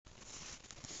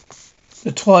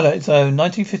The Twilight Zone,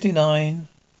 1959.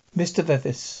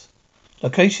 Mr.Bevis.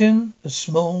 Location: the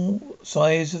small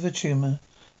size of a tumor,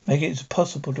 making it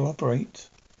impossible to operate.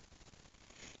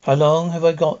 How long have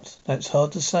I got? That's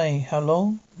hard to say. How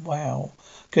long? Wow.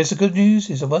 Guess the good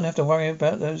news is I won't have to worry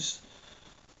about these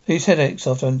headaches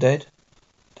after I'm dead.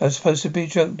 That was supposed to be a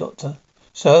joke, Doctor.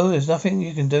 So, there's nothing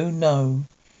you can do? No.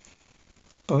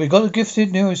 But we've got a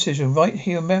gifted neurosurgeon right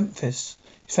here in Memphis.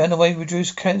 He's found a way to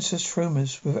reduce cancerous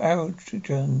tumors with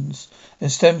androgens and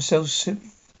stem cell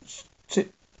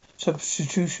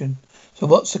substitution. So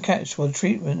what's the catch? Well, the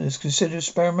treatment is considered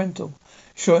experimental.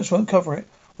 Insurance won't cover it.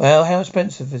 Well, how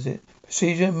expensive is it?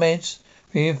 Procedure, meds,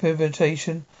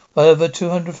 rehabilitation, well over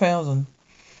 200,000.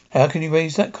 How can you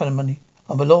raise that kind of money?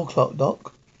 I'm a law clerk,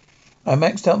 Doc. I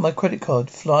maxed out my credit card,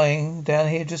 flying down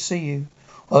here to see you.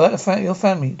 What about your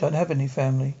family? Don't have any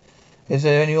family. Is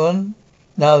there anyone?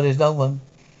 No, there's no one.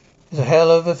 It's a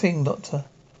hell of a thing, Doctor.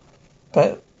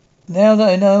 But now that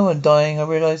I know I'm dying, I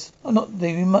realize I'm not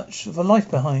leaving much of a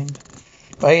life behind.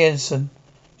 Ray Edison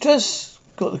just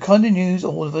got the kind of news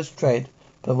all of us dread.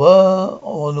 But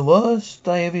on the worst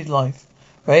day of his life,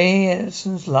 Ray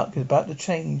Edison's luck is about to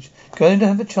change. Going to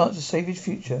have a chance to save his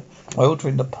future by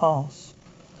altering the past.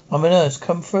 I'm a nurse.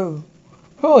 Come through.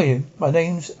 Who are you? My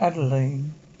name's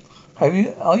Adelaine. Are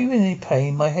you in any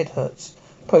pain? My head hurts.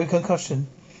 Probably concussion.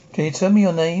 Can you tell me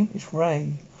your name? It's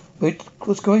Ray.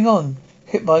 What's going on?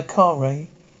 Hit by a car, Ray.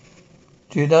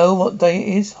 Do you know what day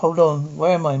it is? Hold on.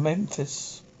 Where am I?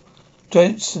 Memphis.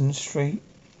 Johnson Street.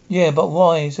 Yeah, but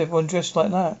why is everyone dressed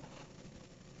like that?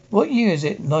 What year is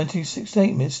it?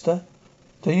 1968, mister.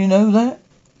 Do you know that?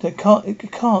 This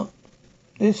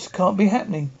can't be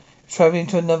happening. Traveling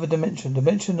to another dimension.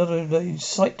 Dimension not only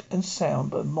sight and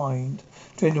sound, but mind.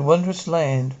 To a wondrous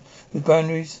land whose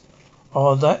boundaries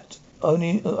are that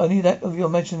only that of your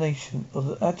imagination, or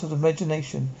that of the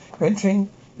imagination. You're entering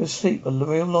your sleep a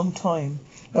real long time.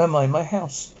 Where am I? My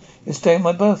house. You're staying in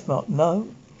my birthmark. No.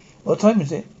 What time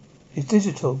is it? It's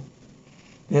digital.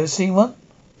 You ever seen one?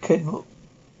 Kid,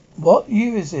 what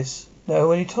year is this? No, I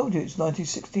already told you it's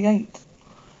 1968.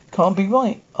 Can't be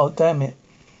right. Oh, damn it.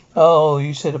 Oh,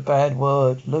 you said a bad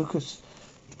word. Lucas,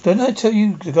 didn't I tell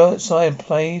you to go outside and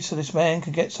play so this man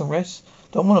can get some rest?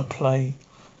 Don't want to play.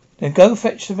 Then go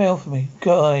fetch the mail for me.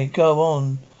 Go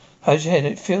on. How's your head?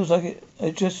 It feels like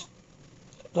it just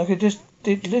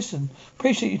did. Listen,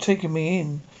 appreciate you taking me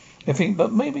in. I think,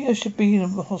 but maybe I should be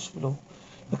in the hospital.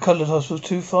 The coloured hospital's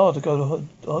too far to go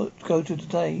to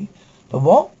today. The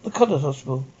what? The coloured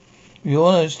hospital. If you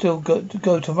want to still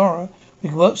go tomorrow, we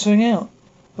can work something out.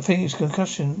 I think it's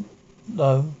concussion,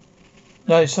 though.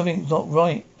 No, something's not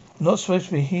right. I'm not supposed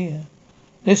to be here.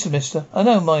 Listen, mister, I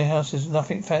know my house is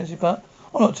nothing fancy, but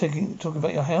I'm not talking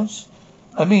about your house.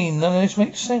 I mean, none of this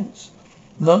makes sense.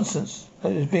 Nonsense.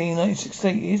 It is being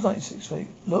 1968. It is 1968.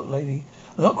 Look, lady,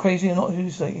 I'm not crazy. I'm not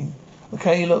hallucinating.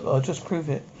 Okay, look, I'll just prove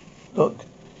it. Look,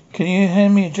 can you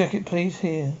hand me a jacket, please?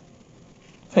 Here.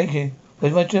 Thank you.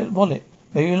 Where's my wallet?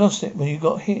 Maybe you lost it when you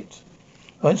got hit.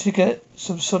 Once you get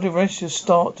some solid rest, you'll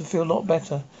start to feel a lot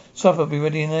better. Supper will be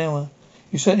ready in an hour.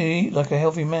 You certainly eat like a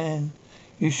healthy man.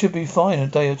 You should be fine in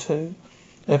a day or two.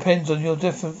 It depends on your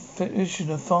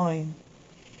definition of fine.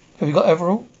 Have you got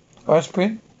Everall or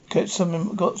aspirin? Got some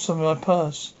in my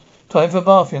purse. Time for a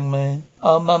bath, young man.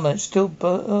 Oh, Mama, it's still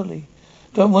early.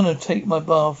 Don't want to take my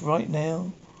bath right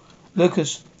now.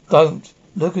 Lucas, don't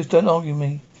argue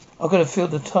me. I've got to fill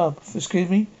the tub. Excuse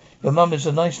me? Your mum is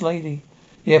a nice lady.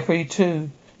 Yeah, pretty too.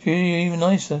 She's even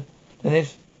nicer than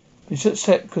if she's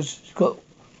upset because she's got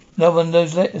no one of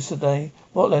those letters today.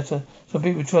 What letter? Some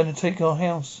people trying to take our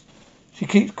house. She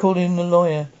keeps calling the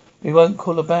lawyer. We won't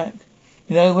call her back.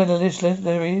 You know where the list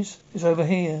letter is? It's over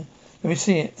here. Let me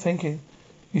see it. Thank you.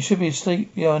 You should be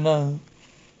asleep. Yeah, I know.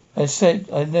 I said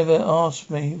I'd never asked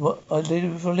me what I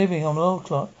did for a living. I'm a law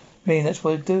clerk. That's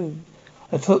what I do.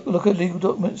 I took a look at legal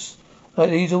documents like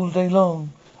these all day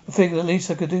long. I figured the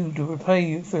least I could do to repay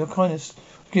you for your kindness,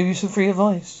 give you some free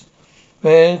advice.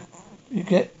 Where do you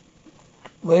get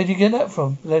that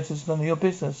from? Letters, none of your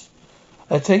business.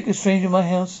 I take a stranger in my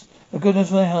house, a goodness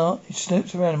of my heart, he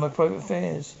snoops around in my private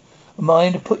affairs. A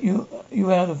mind to put you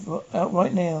out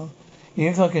right now.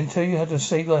 Even if I can tell you how to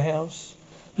save your house.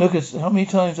 Lucas, how many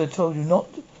times I told you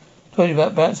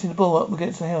about bouncing the ball up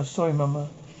against the house? Sorry, Mama.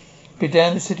 Be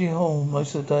down at City Hall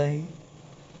most of the day.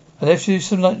 I left you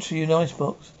some lunch for you in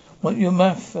icebox. Want your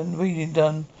math and reading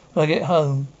done when I get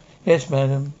home. Yes,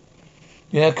 madam.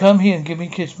 Yeah, come here and give me a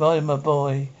kiss, my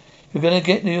boy. You're going to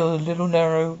get your little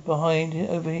narrow behind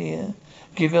over here.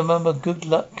 Give your mum a good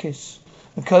luck kiss.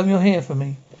 And comb your hair for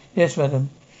me. Yes, madam.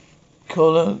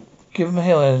 Call her. Give him a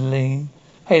hell, Adeline.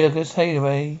 Hey, Lucas. Hey,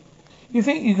 Ray. You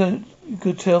think you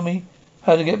could tell me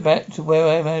how to get back to where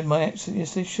I had my accident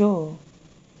yesterday? Sure.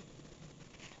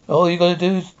 All you gotta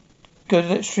do is go to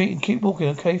that street and keep walking,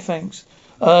 okay? Thanks.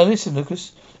 Listen,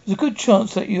 Lucas. There's a good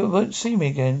chance that you won't see me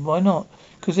again. Why not?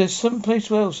 'Cause there's some place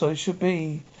else I should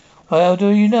be. How do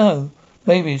you know?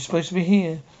 Maybe it's supposed to be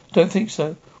here. Don't think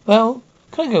so. Well,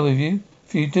 can I go with you?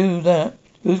 If you do that,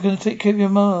 who's going to take care of your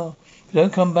ma? If you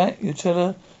don't come back, you tell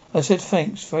her I said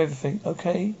thanks for everything,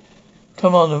 okay?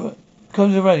 Come to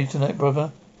the rally tonight,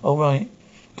 brother. All right.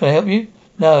 Can I help you?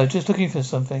 No, just looking for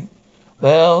something.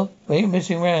 Well, we ain't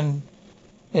messing around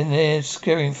in there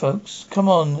scaring folks. Come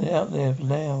on out there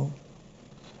now.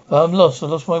 I'm lost. I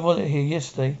lost my wallet here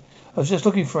yesterday. I was just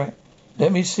looking for it.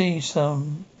 Let me see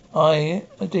some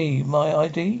ID. My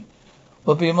ID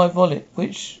will be in my wallet,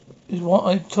 which is what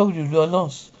I told you I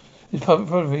lost. It's public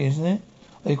property, isn't it?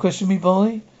 Are you questioning me,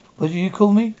 boy? What do you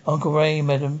call me? Uncle Ray,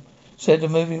 madam. Said the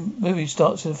movie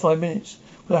starts in 5 minutes.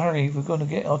 Well, hurry, we're going to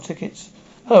get our tickets.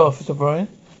 Hello, Officer Bryant.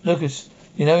 Lucas,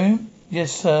 you know him?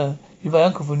 Yes, sir. He's my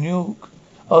uncle from New York.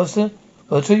 Officer,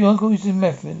 well, I'll tell you, uncle, he's in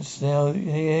Memphis now.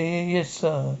 Yes,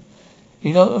 sir.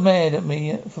 You not mad at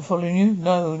me for following you?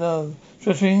 No.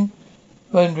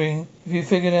 Wondering if you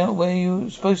figured out where you were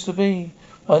supposed to be.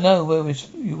 I know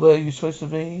where you're supposed to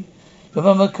be. Your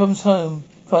mama comes home,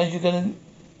 finds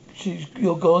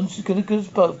you're gone. She's gonna kill us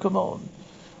both. Come on.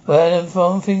 Well, and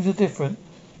farm things are different.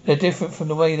 They're different from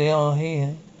the way they are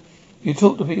here. You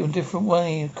talk to people in a different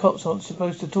way. Cops aren't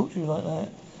supposed to talk to you like that.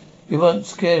 You weren't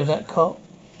scared of that cop.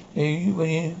 When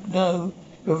you know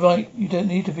you're right, you don't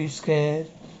need to be scared.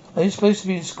 Are you supposed to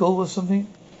be in school or something?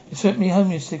 You sent me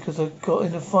home yesterday because I got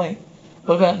in a fight.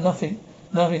 What about nothing?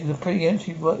 Nothing. It's a pretty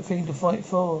empty thing to fight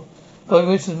for. Bobby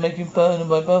Wilson's making burn on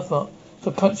my birthmark,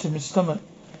 so I punched him in the stomach.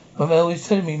 My man always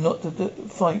telling me not to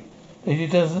fight, that he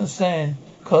doesn't understand.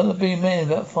 Can't be a man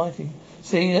without fighting.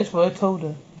 See, that's what I told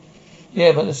her.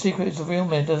 Yeah, but the secret is the real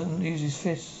man doesn't use his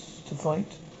fists to fight.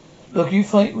 Look, you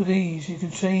fight with ease. You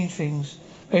can change things.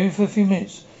 Maybe for a few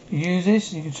minutes. You use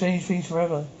this, and you can change things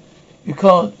forever. You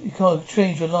can't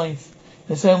change your life.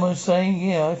 Understand what I'm saying?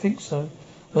 Yeah, I think so.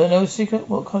 But I know a secret?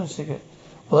 What kind of secret?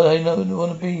 What I know I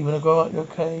want to be when I grow up,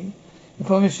 okay? I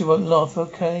promise you won't laugh,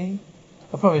 okay?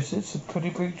 I promise it's a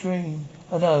pretty big dream.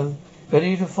 I know.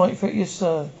 Ready to fight for it? Yes,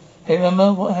 sir. Hey,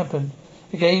 Mama, what happened?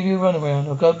 I gave you a runaround.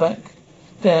 I'll go back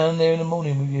down there in the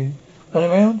morning with you. Run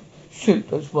around? Shoot,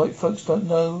 those white folks don't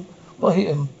know what hit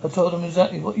them. I told them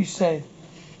exactly what you said.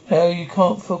 How you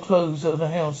can't foreclose on a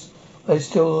house. They're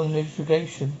still in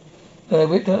litigation. Then I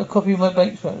whipped out a copy of my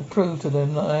bank statement to prove to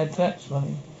them that I had tax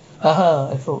money.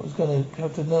 Aha, I thought I was going to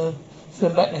have to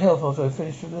send back to health after I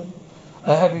finished with them.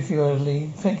 I'm happy for you,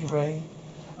 Adeline. Thank you, Ray.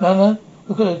 Mama,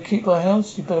 we're going to keep our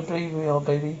house. You better believe we are,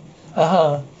 baby.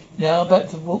 Aha, now I'm about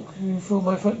to walk you through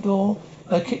my front door,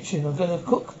 my kitchen. I'm going to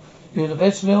cook you the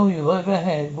best meal you've ever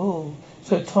had. Whoa,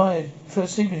 so tired.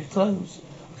 First evening clothes.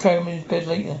 I'll carry him in his bed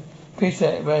later.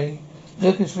 Appreciate it, Ray.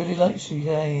 Lucas really likes you.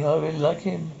 Hey, I really like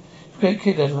him. He's a great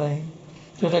kid, Adeline.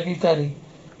 Just like his daddy.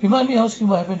 You mind me asking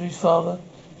what happened to his father?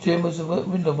 Jim was a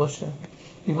window washer.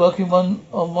 He's working on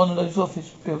one of those office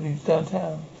buildings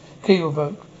downtown. Key was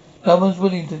broke. No one's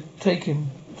willing to take him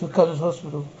to Cutler's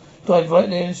Hospital. Died right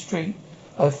there in the street.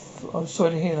 I'm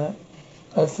sorry to hear that.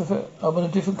 I'm on a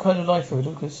different kind of life here,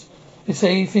 Lucas. They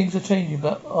say things are changing,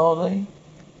 but are they?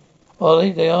 Are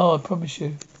they? They are, I promise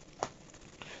you.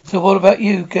 So what about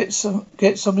you? Get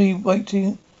somebody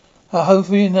waiting.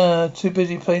 Hopefully, too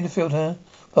busy playing the field, huh?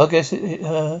 Well, I guess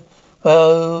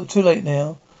well, too late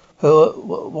now.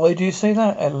 Why do you say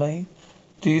that, Adelaide?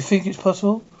 Do you think it's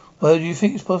possible? Well, do you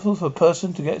think it's possible for a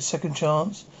person to get a second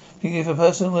chance? Think if a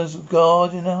person was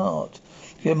God in their heart,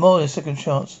 to get more than a second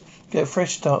chance, get a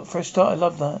fresh start. Fresh start, I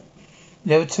love that.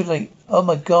 Never too late. Oh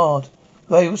my God.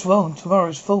 Ray, what's wrong?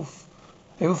 Tomorrow's 4th.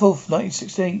 April 4th,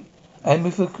 1968. And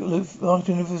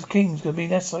Martin Luther King's going to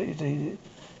be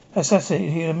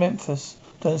assassinated here in Memphis.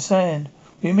 Don't understand.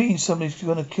 What do you mean somebody's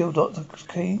going to kill Dr.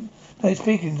 King? No, he's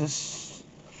speaking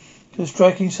to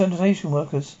striking sanitation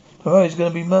workers. Tomorrow he's going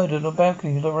to be murdered on a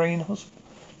balcony of Lorraine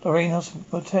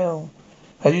Hotel.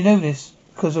 How do you know this?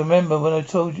 Because remember when I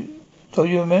told you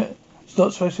it's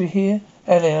not supposed to be here?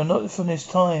 Ellie, I'm not from this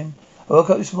time. I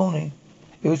woke up this morning.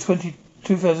 It was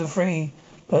 2003.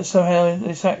 But somehow in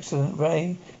this accident,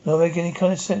 Ray, not making any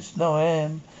kind of sense. No, I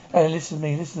am. Ellie, listen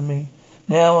to me.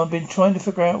 Now I've been trying to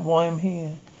figure out why I'm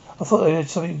here. I thought it had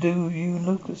something to do with you and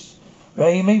Lucas.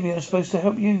 Ray, maybe I'm supposed to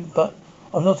help you, but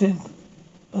I'm not in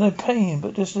no pain,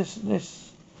 but just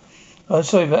this. I'm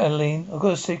sorry about Adeline. I've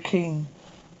got to stay keen.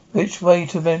 Which way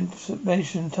to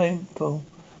Mansion Temple?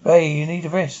 Ray, you need a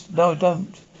rest. No, I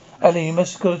don't. Adeline, you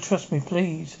must have got to trust me,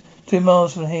 please. 2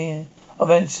 miles from here. of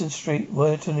Anson Street,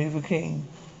 Wellington Luther King.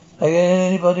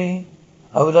 Again, anybody?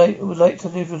 I would like to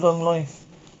live a long life.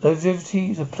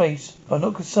 Longevity is a place. I'm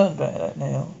not concerned about that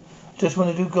now. I just want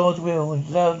to do God's will and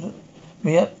allowed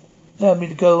me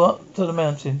to go up to the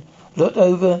mountain. Looked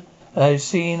over and I've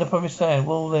seen the promised land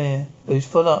wall there. But it's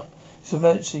full up. It's an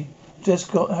emergency.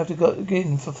 Have to go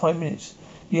again for 5 minutes.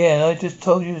 Yeah, and I just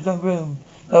told you there's no room.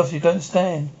 No, if you don't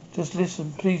stand. Just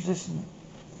listen. Please listen.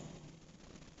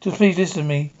 Just please listen to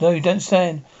me. No, you don't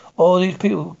stand. All these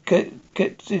people get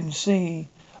in see.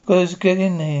 Gotta get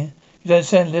in here. You don't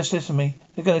stand. Just listen to me.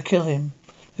 They're gonna kill him.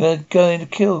 They're going to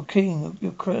kill King.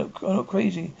 I'm not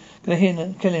crazy.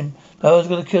 Gonna kill him. No one's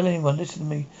gonna kill anyone. Listen to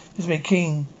me. Listen to me,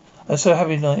 King. I'm so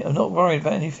happy tonight. I'm not worried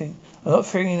about anything. I'm not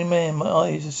fearing any man. My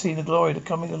eyes have seen the glory of the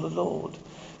coming of the Lord.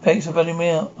 Thanks for bailing me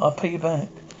out. I'll pay you back.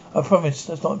 I promise.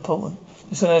 That's not important.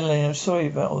 Listen, Adeline, I'm sorry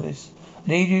about all this. I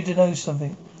need you to know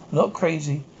something. I'm not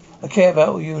crazy. I care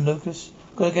about you and Lucas.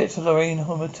 Gotta get to Lorraine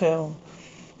Hotel.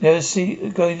 Going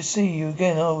to see you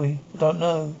again, are we? I don't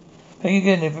know. Thank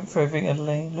you again for everything,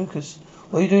 Adeline. Lucas,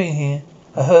 what are you doing here?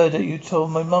 I heard that you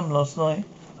told my mum last night.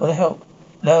 Want to help?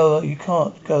 No, you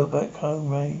can't go back home,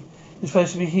 Ray. You're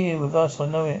supposed to be here with us, I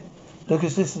know it.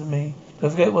 Lucas, listen to me.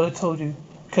 Don't forget what I told you.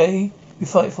 Okay? You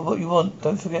fight for what you want.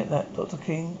 Don't forget that, Dr.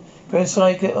 King. Go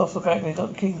inside, get off the balcony,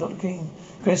 Dr. King, Dr. King.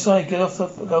 Go inside,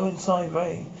 go inside,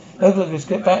 Ray. No, Lucas,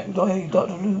 get back, hey,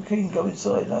 Dr. Luke King, go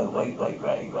inside. No, wait,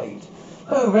 Ray.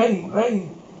 No, Ray.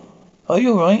 Are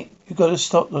you alright? You gotta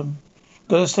stop them.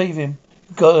 Gotta save him.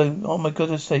 Oh my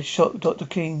goodness, they shot Dr.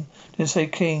 King. Didn't say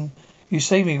King. You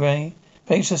saved me, Ray.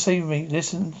 Thanks for saving me.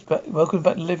 Listen, welcome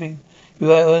back to living. You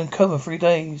were in coma 3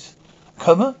 days.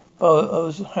 Coma?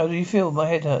 Oh, how do you feel? My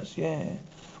head hurts. Yeah.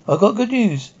 I got good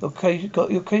news.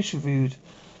 Got your case reviewed.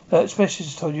 That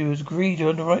specialist told you was agreed to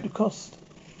underwrite the cost.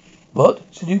 What?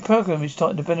 It's a new program. It's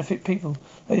starting to benefit people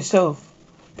like yourself.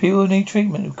 People who need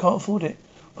treatment who can't afford it.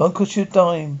 Won't cost you a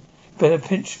dime. Better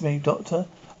pinch me, doctor.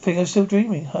 I think I'm still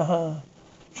dreaming. Ha.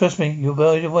 Trust me, you'll be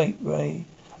able to wait, Ray.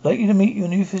 I'd like you to meet your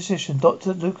new physician,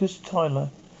 Dr. Lucas Tyler.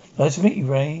 Nice to meet you,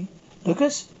 Ray.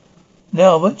 Lucas?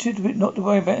 Now, I want you not to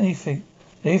worry about anything.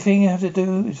 The only thing you have to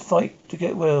do is fight to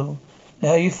get well.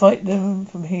 Now you fight them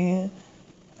from here,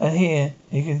 and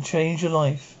you can change your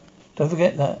life. Don't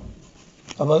forget that.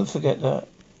 I won't forget that.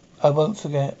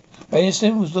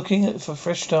 Rayson was looking for a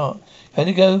fresh start. Had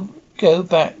to go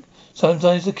back.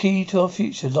 Sometimes the key to our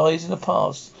future lies in the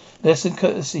past. Lesson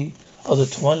courtesy of the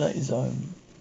Twilight Zone.